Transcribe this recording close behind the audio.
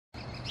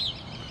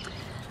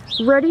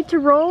Ready to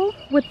roll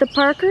with the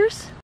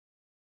Parkers?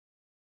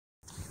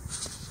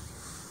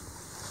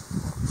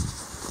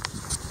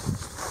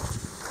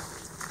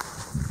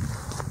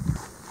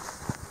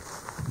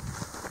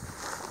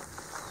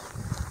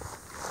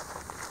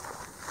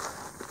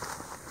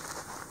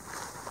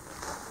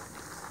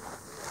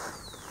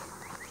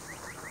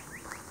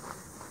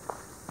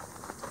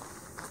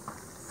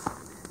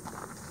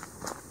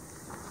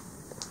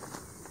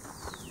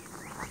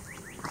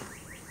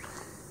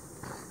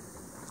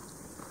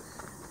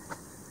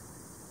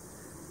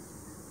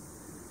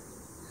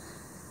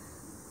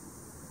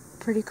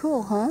 Pretty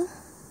cool, huh?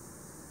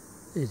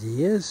 It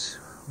is.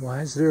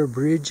 Why is there a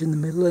bridge in the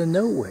middle of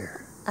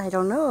nowhere? I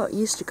don't know. It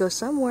used to go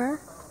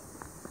somewhere.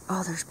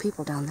 Oh, there's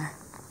people down there.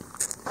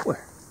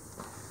 Where?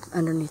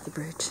 Underneath the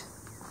bridge.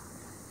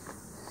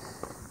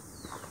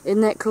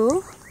 Isn't that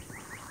cool?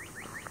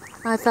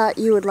 I thought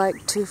you would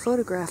like to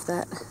photograph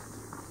that.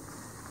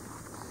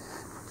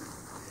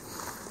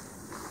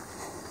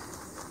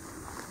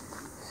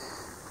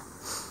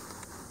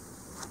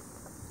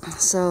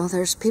 So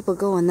there's people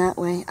going that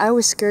way. I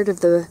was scared of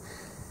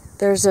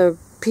there's a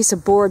piece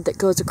of board that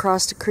goes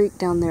across the creek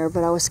down there,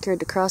 but I was scared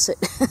to cross it.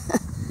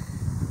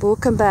 But we'll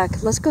come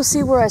back. Let's go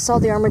see where I saw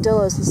the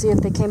armadillos and see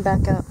if they came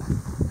back up.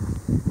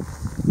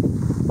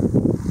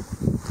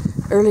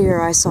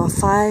 Earlier I saw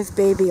 5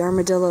 baby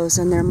armadillos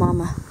and their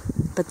mama,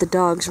 but the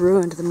dogs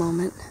ruined the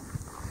moment.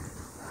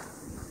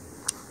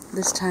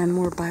 This time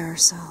we're by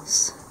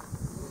ourselves.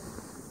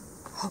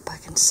 Hope I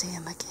can see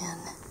him again.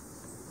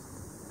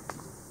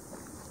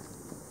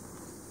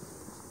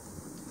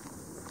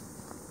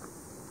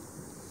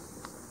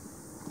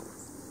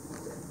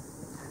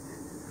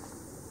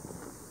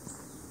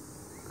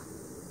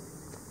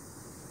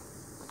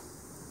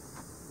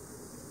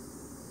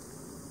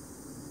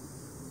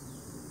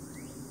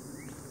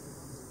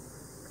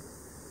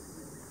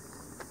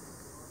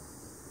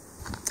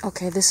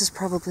 Okay, this is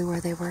probably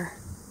where they were.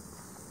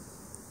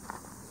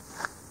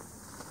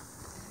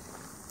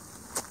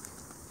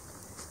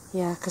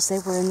 Yeah, because they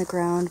were in the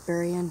ground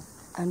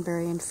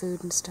unburying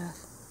food and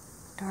stuff.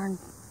 Darn.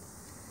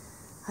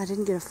 I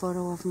didn't get a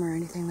photo of them or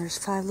anything. There's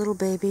 5 little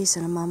babies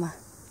and a mama.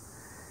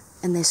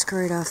 And they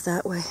scurried off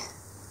that way.